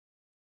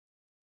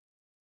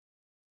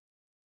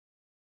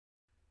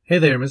Hey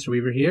there, Mr.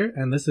 Weaver here,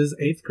 and this is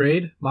 8th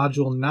grade,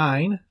 Module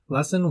 9,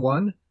 Lesson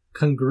 1,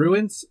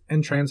 Congruence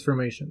and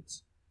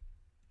Transformations.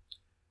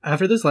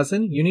 After this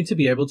lesson, you need to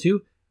be able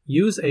to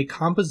use a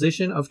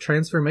composition of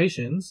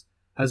transformations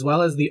as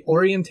well as the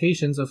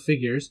orientations of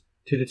figures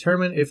to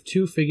determine if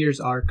two figures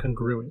are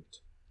congruent.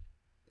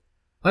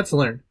 Let's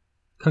learn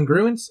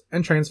congruence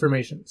and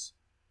transformations.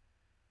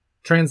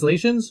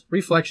 Translations,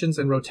 reflections,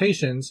 and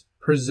rotations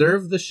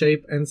preserve the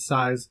shape and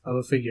size of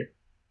a figure.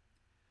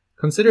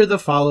 Consider the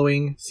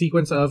following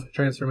sequence of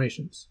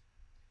transformations.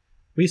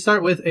 We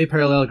start with a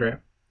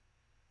parallelogram.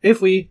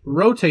 If we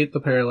rotate the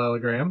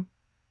parallelogram,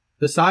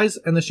 the size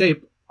and the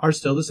shape are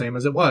still the same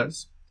as it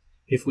was.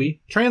 If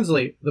we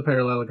translate the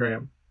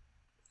parallelogram,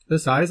 the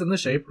size and the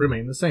shape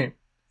remain the same.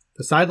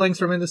 The side lengths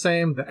remain the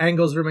same, the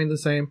angles remain the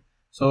same.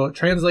 So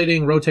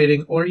translating,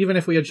 rotating, or even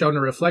if we had shown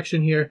a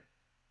reflection here,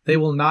 they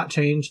will not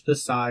change the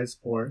size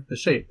or the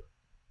shape.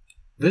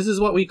 This is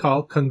what we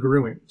call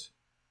congruent.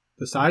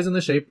 The size and the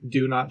shape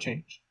do not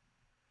change.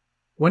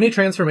 When a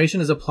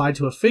transformation is applied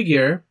to a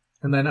figure,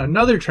 and then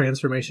another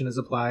transformation is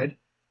applied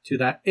to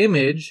that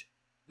image,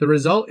 the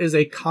result is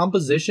a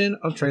composition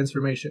of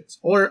transformations,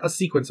 or a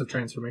sequence of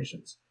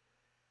transformations.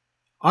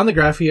 On the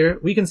graph here,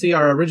 we can see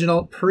our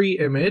original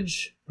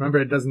pre-image. Remember,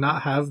 it does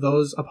not have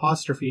those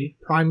apostrophe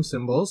prime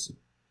symbols.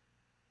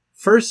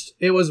 First,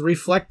 it was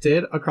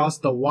reflected across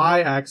the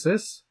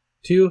y-axis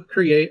to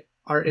create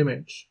our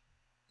image.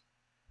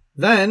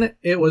 Then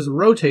it was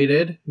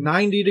rotated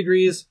 90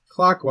 degrees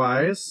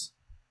clockwise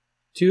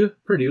to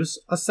produce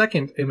a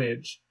second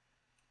image.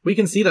 We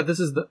can see that this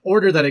is the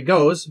order that it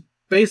goes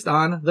based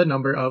on the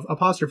number of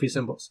apostrophe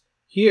symbols.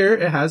 Here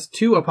it has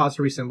 2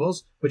 apostrophe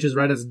symbols, which is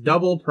read as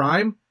double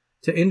prime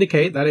to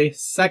indicate that a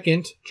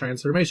second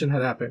transformation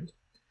had happened.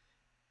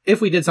 If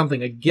we did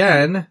something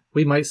again,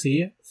 we might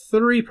see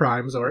 3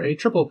 primes or a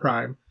triple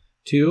prime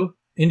to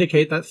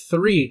indicate that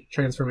 3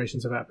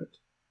 transformations have happened.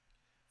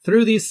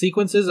 Through these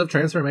sequences of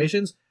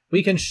transformations,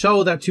 we can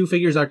show that two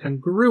figures are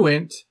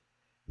congruent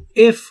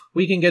if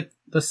we can get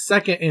the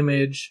second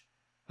image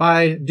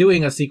by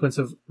doing a sequence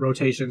of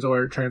rotations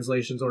or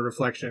translations or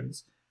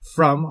reflections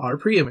from our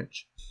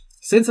pre-image.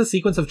 Since a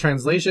sequence of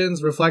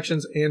translations,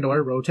 reflections, and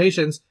or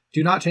rotations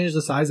do not change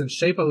the size and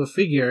shape of a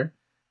figure,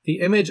 the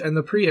image and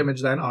the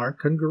pre-image then are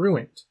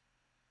congruent.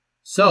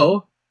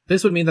 So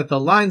this would mean that the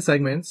line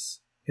segments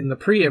in the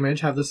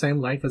pre-image have the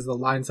same length as the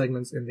line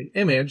segments in the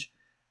image,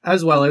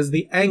 as well as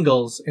the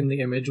angles in the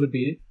image would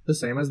be the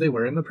same as they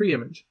were in the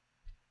pre-image.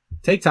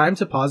 Take time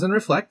to pause and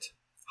reflect.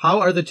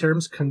 How are the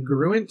terms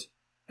congruent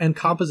and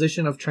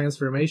composition of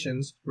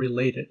transformations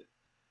related?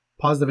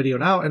 Pause the video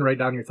now and write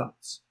down your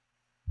thoughts.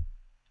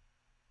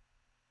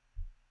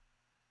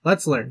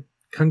 Let's learn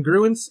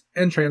congruence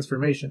and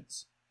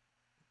transformations.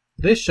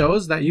 This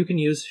shows that you can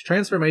use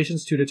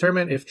transformations to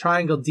determine if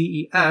triangle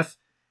DEF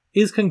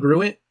is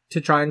congruent to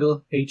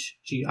triangle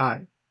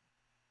HGI.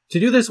 To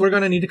do this, we're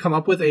going to need to come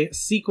up with a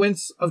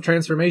sequence of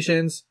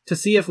transformations to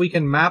see if we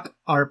can map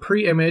our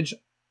pre-image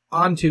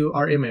onto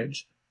our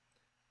image.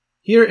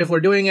 Here, if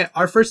we're doing it,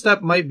 our first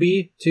step might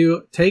be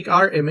to take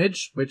our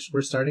image, which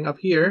we're starting up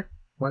here,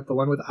 the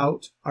one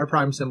without our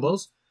prime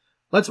symbols.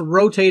 Let's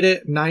rotate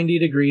it 90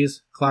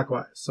 degrees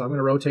clockwise. So I'm going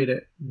to rotate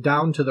it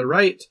down to the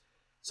right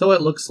so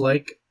it looks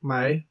like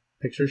my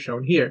picture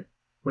shown here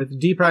with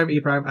D prime, E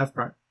prime, F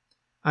prime.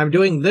 I'm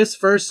doing this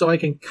first so I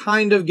can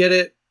kind of get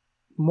it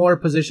more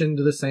positioned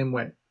the same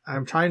way.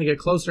 I'm trying to get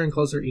closer and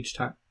closer each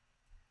time.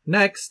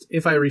 Next,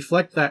 if I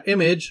reflect that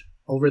image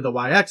over the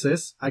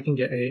y-axis, I can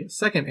get a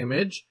second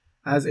image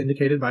as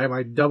indicated by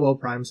my double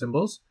prime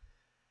symbols.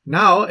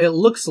 Now it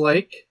looks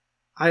like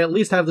I at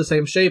least have the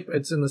same shape.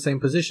 It's in the same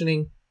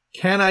positioning.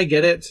 Can I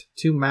get it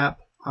to map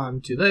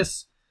onto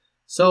this?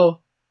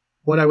 So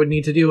what I would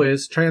need to do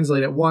is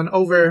translate it 1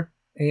 over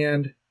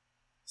and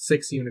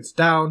 6 units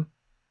down.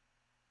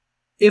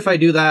 If I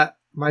do that,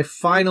 my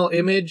final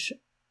image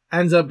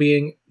ends up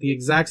being the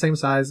exact same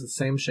size, the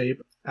same shape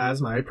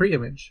as my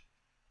pre-image.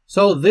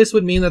 So this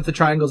would mean that the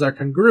triangles are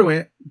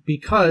congruent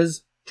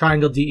because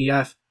triangle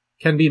DEF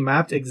can be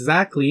mapped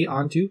exactly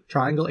onto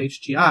triangle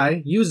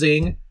HGI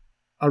using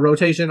a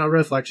rotation, a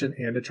reflection,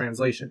 and a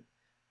translation.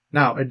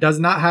 Now, it does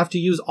not have to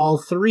use all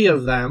 3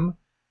 of them.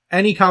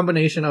 Any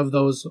combination of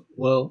those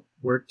will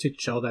work to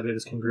show that it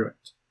is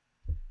congruent.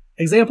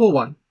 Example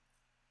 1.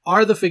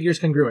 Are the figures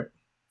congruent?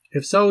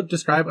 If so,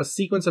 describe a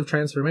sequence of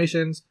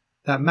transformations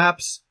that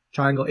maps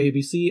triangle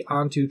ABC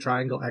onto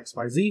triangle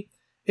XYZ.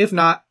 If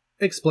not,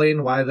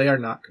 explain why they are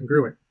not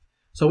congruent.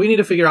 So we need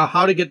to figure out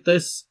how to get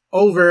this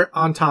over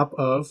on top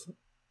of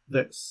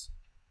this.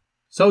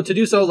 So to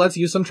do so, let's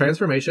use some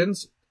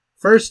transformations.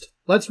 First,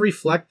 let's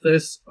reflect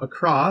this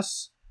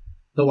across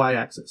the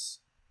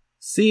y-axis.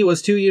 C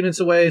was 2 units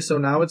away, so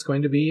now it's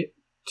going to be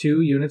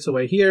 2 units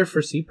away here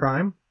for C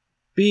prime.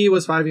 B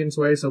was 5 units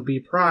away, so B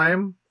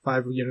prime,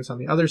 5 units on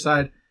the other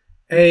side.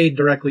 A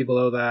directly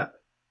below that,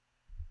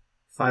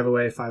 5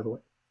 away, 5 away.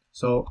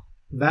 So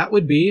that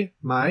would be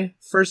my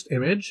first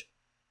image.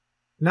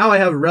 Now I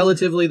have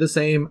relatively the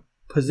same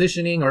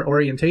positioning or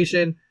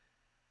orientation.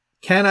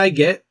 Can I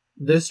get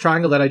this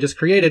triangle that I just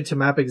created to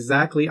map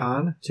exactly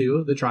on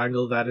to the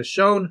triangle that is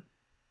shown?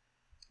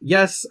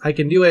 Yes, I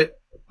can do it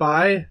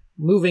by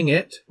moving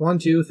it 1,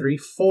 2, 3,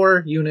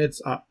 4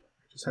 units up.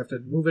 I just have to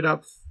move it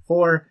up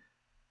 4,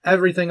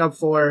 everything up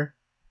 4,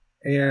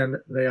 and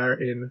they are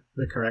in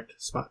the correct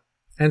spot.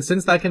 And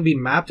since that can be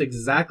mapped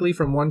exactly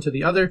from one to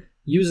the other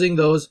using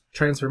those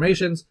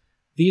transformations,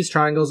 these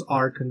triangles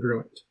are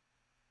congruent.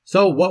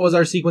 So what was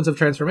our sequence of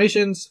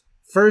transformations?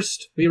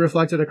 First, we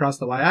reflected across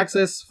the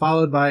y-axis,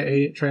 followed by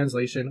a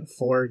translation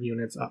 4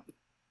 units up.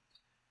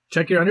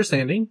 Check your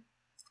understanding.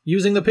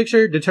 Using the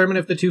picture, determine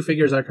if the two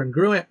figures are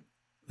congruent,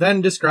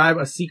 then describe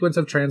a sequence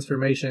of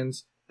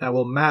transformations that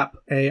will map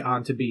A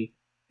onto B,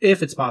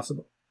 if it's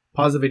possible.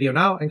 Pause the video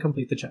now and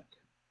complete the check.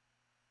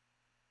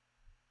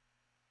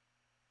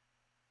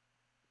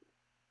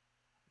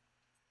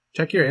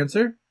 Check your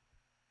answer.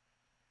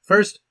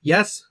 First,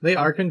 yes, they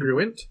are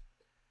congruent.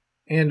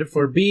 And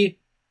for B,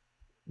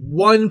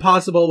 one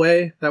possible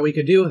way that we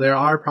could do, there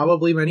are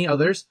probably many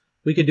others,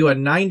 we could do a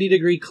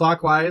 90-degree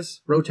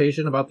clockwise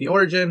rotation about the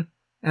origin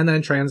and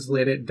then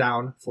translate it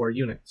down 4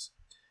 units.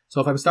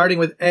 So if I'm starting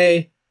with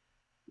A,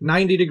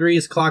 90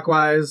 degrees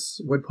clockwise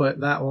would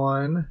put that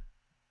one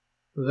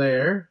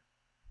there.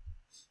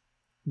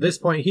 This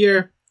point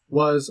here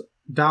was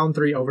down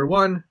 3 over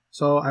 1,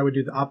 so I would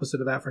do the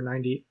opposite of that for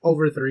 90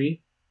 over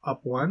 3,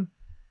 up 1.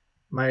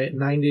 My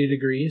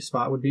 90-degree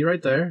spot would be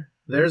right there.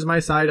 There's my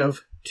side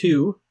of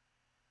 2.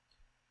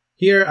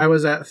 Here I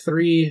was at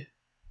 3,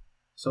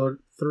 so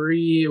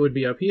 3 would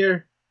be up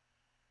here.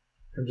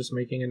 I'm just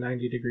making a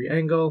 90-degree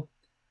angle.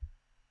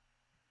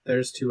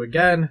 There's 2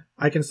 again.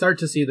 I can start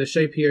to see the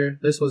shape here.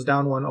 This was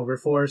down 1 over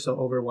 4, so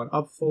over 1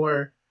 up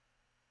 4.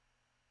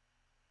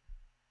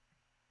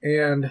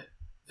 And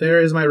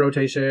there is my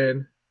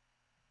rotation.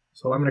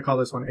 So I'm going to call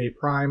this one A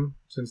prime.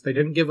 Since they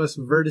didn't give us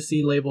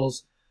vertice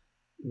labels,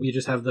 we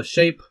just have the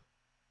shape.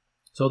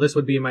 So this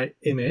would be my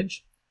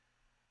image.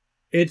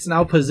 It's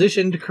now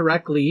positioned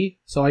correctly,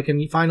 so I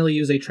can finally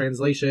use a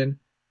translation.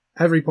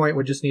 Every point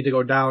would just need to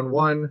go down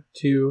 1,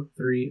 2,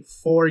 3,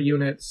 4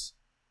 units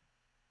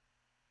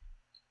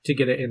to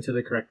get it into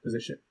the correct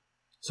position.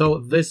 So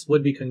this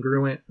would be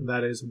congruent.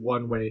 That is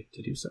one way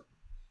to do so.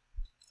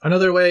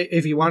 Another way,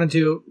 if you wanted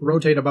to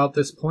rotate about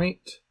this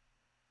point,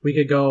 we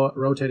could go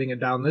rotating it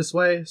down this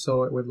way,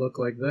 so it would look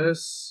like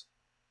this.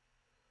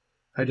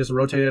 I just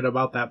rotated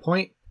about that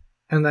point,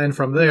 and then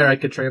from there I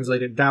could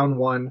translate it down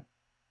 1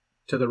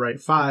 to the right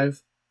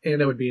 5,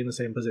 and it would be in the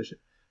same position.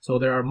 So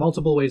there are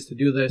multiple ways to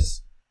do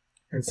this,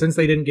 and since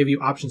they didn't give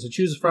you options to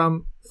choose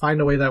from,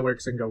 find a way that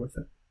works and go with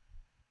it.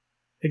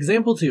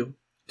 Example 2.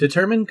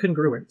 Determine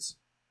congruence.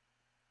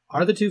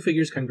 Are the two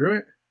figures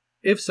congruent?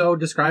 If so,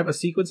 describe a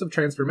sequence of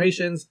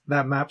transformations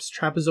that maps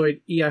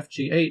trapezoid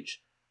EFGH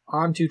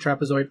onto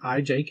trapezoid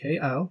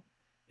IJKL.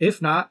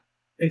 If not,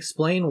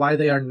 explain why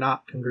they are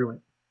not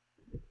congruent.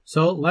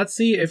 So let's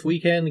see if we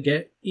can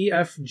get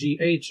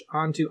EFGH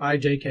onto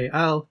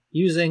IJKL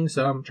using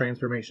some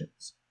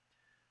transformations.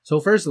 So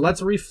first,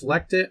 let's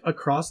reflect it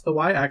across the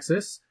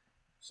y-axis.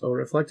 So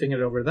reflecting it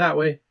over that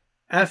way,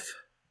 F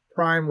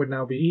prime would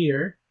now be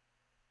here.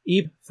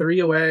 E 3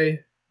 away,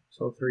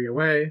 so 3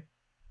 away.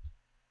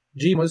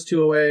 G was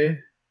 2 away.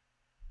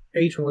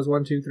 H was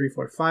 1, 2, 3,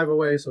 4, 5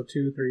 away, so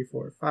 2, 3,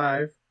 4,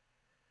 5.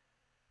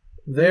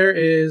 There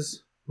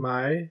is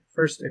my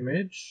first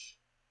image.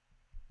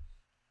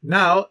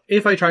 Now,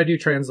 if I try to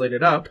translate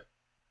it up,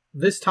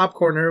 this top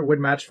corner would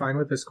match fine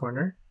with this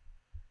corner.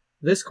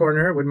 This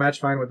corner would match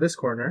fine with this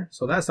corner,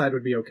 so that side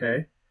would be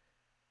okay.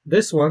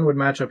 This one would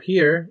match up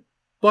here,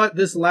 but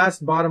this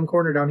last bottom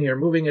corner down here,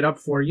 moving it up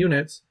 4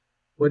 units,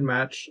 would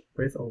match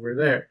with over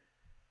there.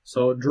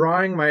 So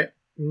drawing my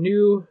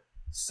new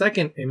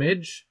second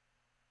image,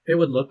 it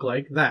would look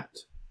like that.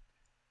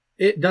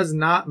 It does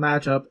not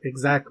match up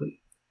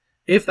exactly.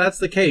 If that's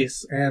the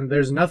case, and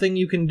there's nothing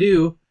you can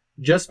do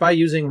just by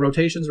using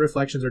rotations,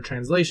 reflections, or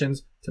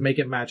translations to make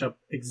it match up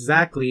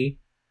exactly,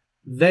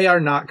 they are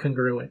not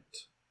congruent.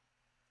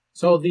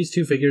 So these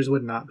two figures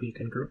would not be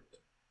congruent.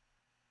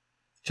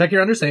 Check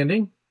your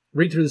understanding,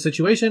 read through the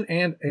situation,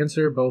 and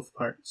answer both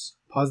parts.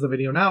 Pause the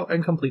video now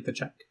and complete the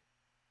check.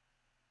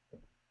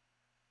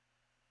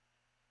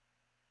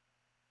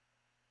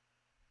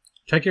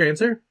 Check your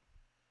answer.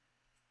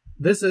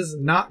 This is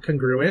not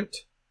congruent,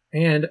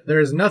 and there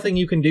is nothing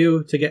you can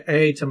do to get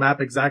A to map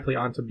exactly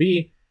onto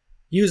B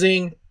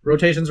using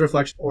rotations,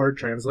 reflections, or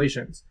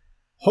translations.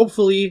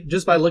 Hopefully,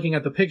 just by looking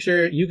at the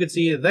picture, you could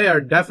see they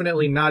are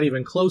definitely not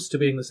even close to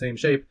being the same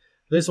shape.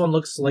 This one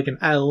looks like an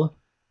L.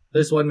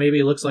 This one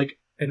maybe looks like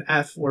an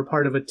F or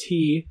part of a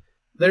T.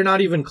 They're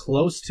not even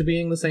close to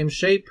being the same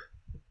shape.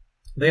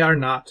 They are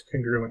not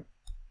congruent.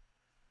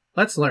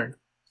 Let's learn.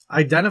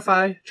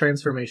 Identify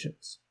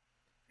transformations.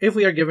 If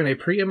we are given a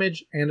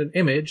pre-image and an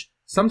image,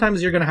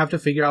 sometimes you're going to have to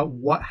figure out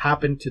what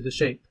happened to the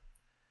shape.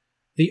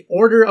 The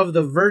order of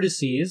the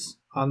vertices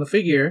on the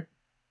figure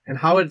and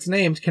how it's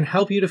named can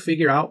help you to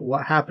figure out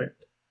what happened.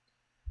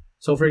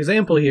 So for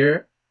example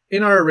here,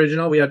 in our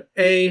original we had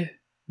A,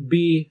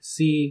 B,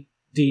 C,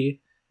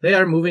 D. They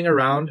are moving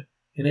around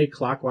in a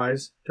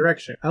clockwise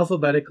direction,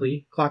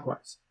 alphabetically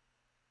clockwise.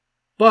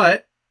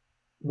 But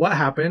what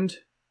happened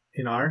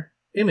in our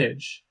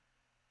image?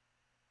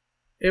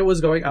 It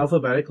was going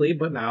alphabetically,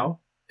 but now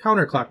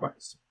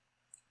counterclockwise.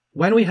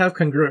 When we have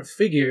congruent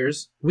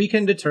figures, we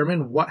can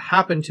determine what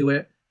happened to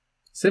it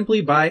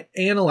simply by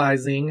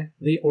analyzing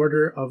the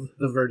order of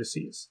the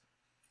vertices,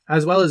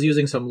 as well as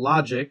using some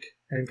logic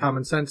and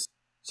common sense.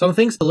 Some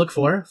things to look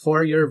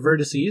for your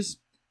vertices.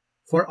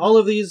 For all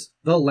of these,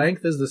 the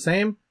length is the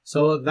same,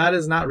 so that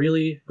is not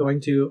really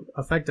going to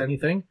affect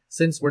anything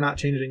since we're not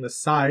changing the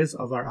size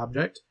of our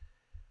object.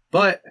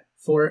 But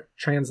for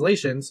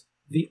translations,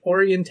 the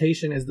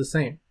orientation is the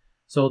same.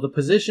 So the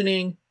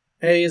positioning,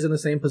 A is in the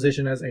same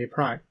position as A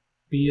prime,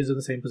 B is in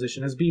the same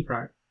position as B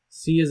prime,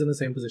 C is in the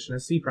same position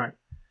as C prime.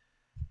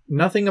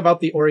 Nothing about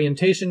the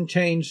orientation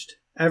changed.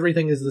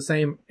 Everything is the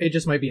same. It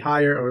just might be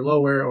higher or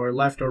lower or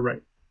left or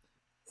right.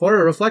 For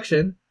a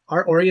reflection,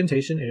 our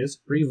orientation is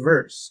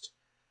reversed.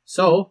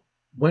 So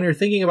when you're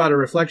thinking about a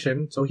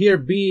reflection, so here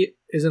B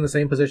is in the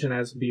same position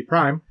as B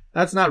prime,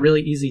 that's not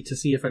really easy to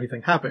see if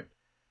anything happened.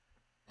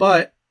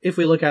 But if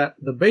we look at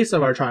the base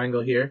of our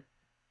triangle here,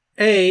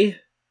 A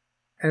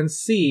and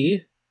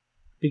C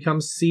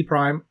becomes C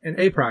prime and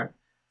A prime.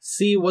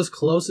 C was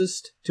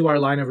closest to our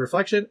line of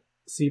reflection.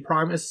 C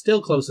prime is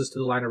still closest to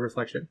the line of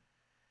reflection.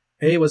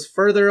 A was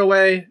further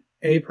away.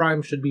 A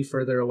prime should be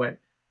further away.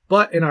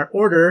 But in our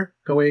order,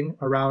 going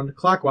around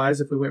clockwise,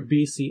 if we went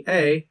B, C,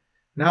 A,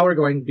 now we're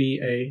going B,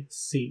 A,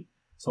 C.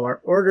 So our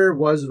order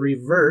was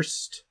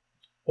reversed.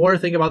 Or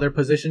think about their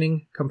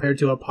positioning compared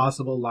to a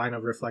possible line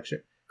of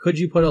reflection. Could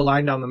you put a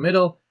line down the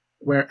middle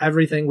where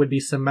everything would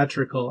be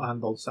symmetrical on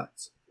both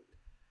sides?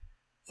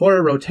 For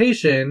a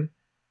rotation,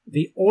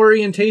 the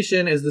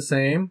orientation is the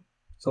same.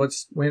 So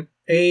it's went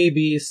A,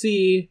 B,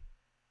 C,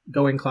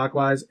 going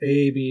clockwise,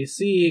 A, B,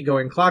 C,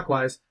 going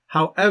clockwise.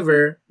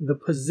 However, the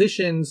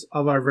positions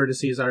of our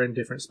vertices are in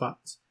different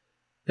spots.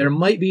 There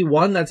might be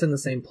one that's in the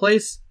same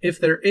place. If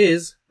there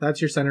is,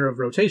 that's your center of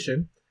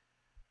rotation.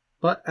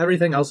 But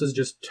everything else is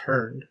just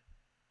turned.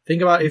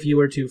 Think about if you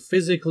were to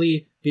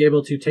physically be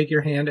able to take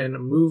your hand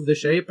and move the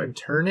shape and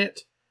turn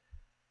it.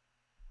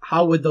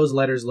 How would those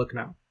letters look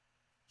now?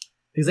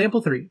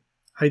 Example 3.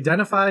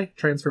 Identify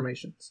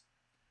transformations.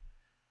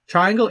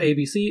 Triangle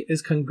ABC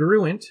is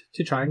congruent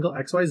to triangle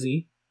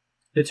XYZ.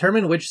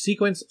 Determine which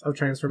sequence of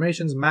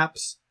transformations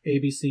maps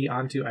ABC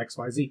onto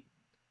XYZ.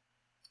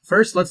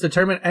 First, let's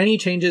determine any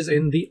changes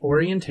in the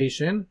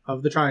orientation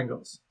of the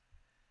triangles.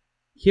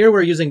 Here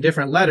we're using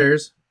different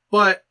letters,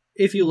 but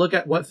if you look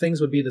at what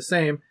things would be the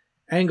same,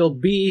 angle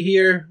B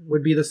here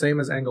would be the same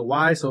as angle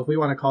Y. So if we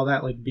want to call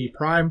that like B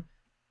prime,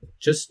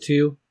 just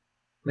to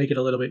make it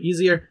a little bit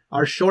easier,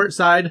 our short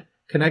side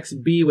connects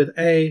B with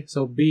A,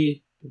 so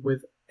B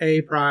with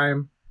A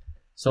prime.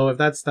 So if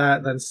that's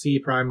that, then C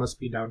prime must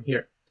be down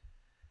here.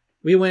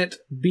 We went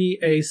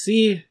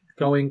BAC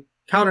going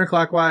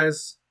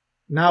counterclockwise.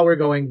 Now we're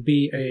going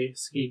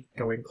BAC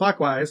going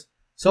clockwise.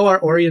 So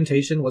our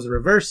orientation was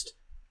reversed.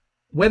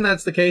 When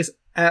that's the case,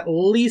 at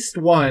least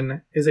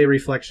one is a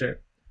reflection.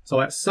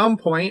 So at some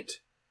point,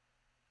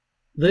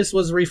 this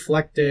was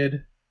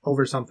reflected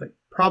over something,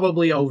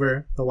 probably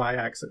over the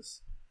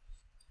y-axis.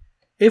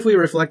 If we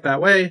reflect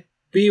that way,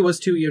 B was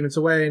 2 units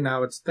away,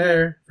 now it's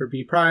there for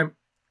B prime.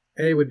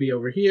 A would be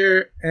over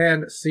here,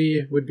 and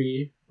C would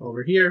be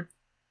over here.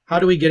 How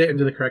do we get it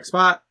into the correct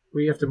spot?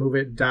 We have to move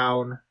it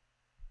down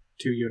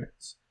 2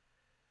 units.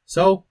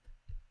 So,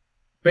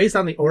 based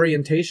on the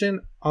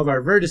orientation of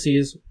our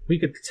vertices, we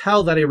could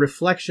tell that a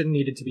reflection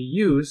needed to be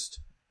used,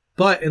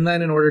 but and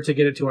then in order to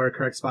get it to our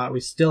correct spot, we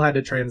still had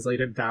to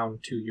translate it down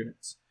 2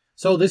 units.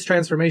 So this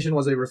transformation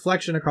was a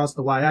reflection across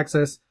the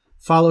y-axis,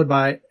 followed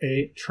by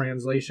a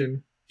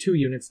translation 2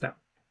 units down.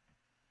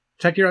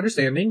 Check your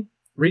understanding,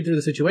 read through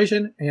the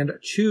situation, and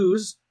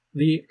choose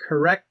the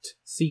correct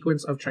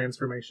sequence of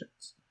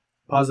transformations.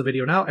 Pause the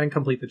video now and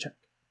complete the check.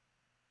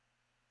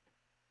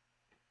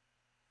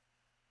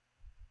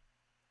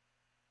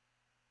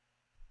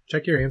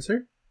 Check your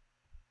answer.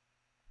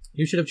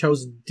 You should have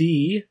chosen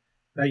D,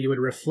 that you would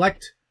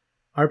reflect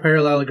our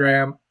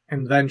parallelogram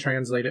and then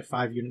translate it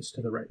 5 units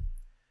to the right.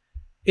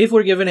 If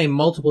we're given a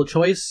multiple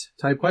choice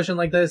type question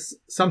like this,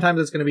 sometimes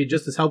it's going to be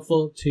just as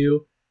helpful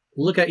to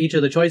look at each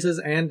of the choices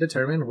and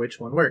determine which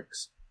one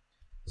works.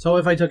 So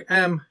if I took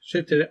M,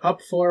 shifted it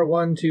up 4,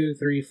 1, 2,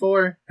 3,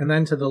 4, and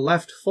then to the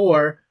left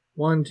 4,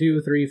 1,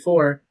 2, 3,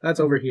 4, that's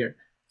over here.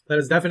 That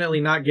is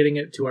definitely not getting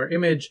it to our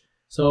image,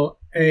 so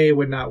A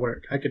would not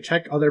work. I could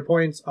check other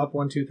points, up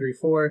 1, 2, 3,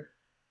 4,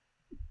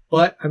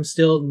 but I'm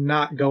still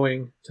not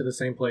going to the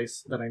same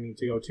place that I need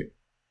to go to.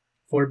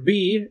 For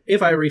B,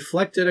 if I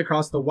reflected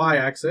across the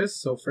y-axis,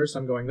 so first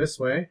I'm going this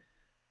way,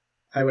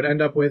 I would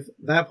end up with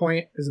that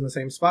point is in the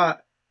same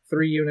spot,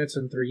 3 units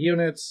and 3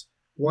 units,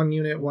 1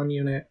 unit, 1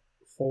 unit,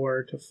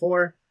 4 to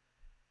 4.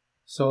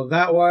 So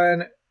that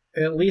one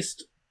at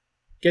least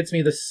gets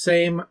me the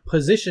same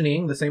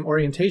positioning, the same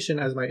orientation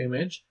as my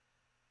image.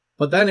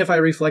 But then if I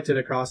reflect it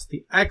across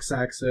the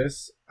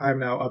x-axis, I'm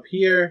now up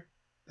here,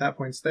 that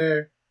point's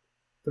there,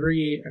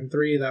 3 and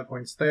 3, that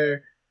point's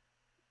there.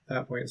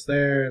 that point's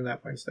there, and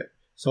that point's there.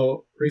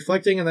 So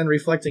reflecting and then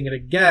reflecting it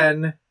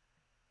again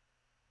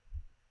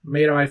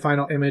made my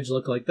final image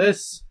look like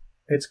this.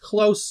 It's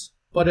close,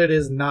 but it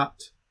is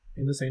not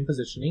in the same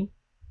positioning.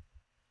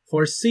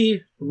 For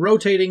C,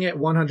 rotating it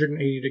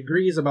 180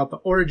 degrees about the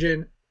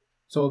origin.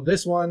 So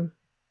this one,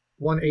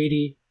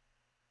 180.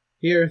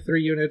 Here,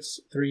 3 units,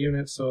 3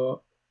 units.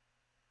 So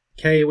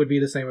K would be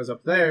the same as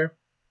up there.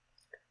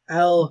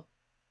 L,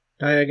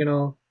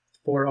 diagonal,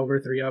 4 over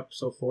 3 up,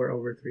 so 4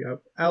 over 3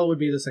 up. L would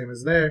be the same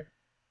as there.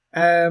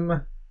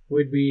 M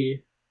would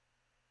be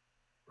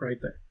right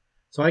there.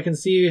 So I can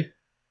see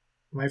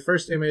my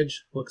first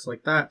image looks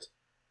like that.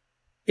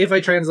 If I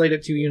translate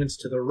it 2 units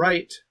to the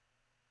right,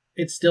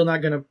 it's still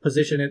not going to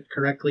position it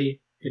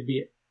correctly. It'd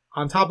be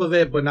on top of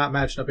it, but not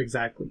matched up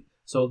exactly.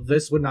 So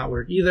this would not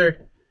work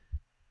either.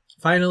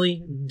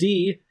 Finally,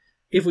 D,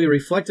 if we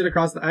reflect it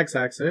across the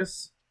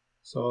x-axis,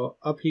 so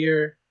up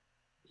here,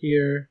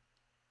 here,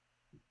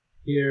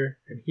 here,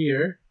 and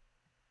here,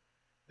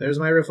 there's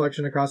my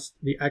reflection across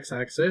the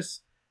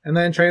x-axis, and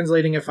then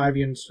translating it 5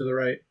 units to the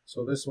right.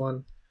 So this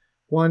one,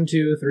 1,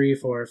 2, 3,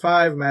 4,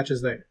 5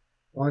 matches there.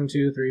 1,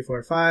 2, 3,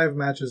 4, 5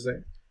 matches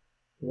there.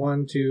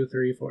 1, 2,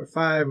 3, 4,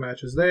 5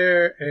 matches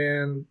there,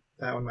 and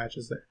that one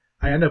matches there.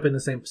 I end up in the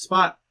same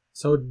spot,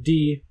 so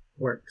D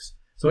works.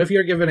 So if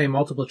you're given a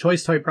multiple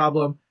choice type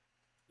problem,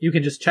 you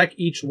can just check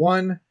each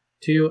one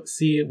to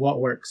see what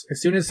works.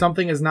 As soon as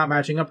something is not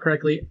matching up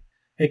correctly,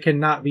 it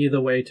cannot be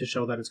the way to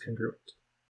show that it's congruent.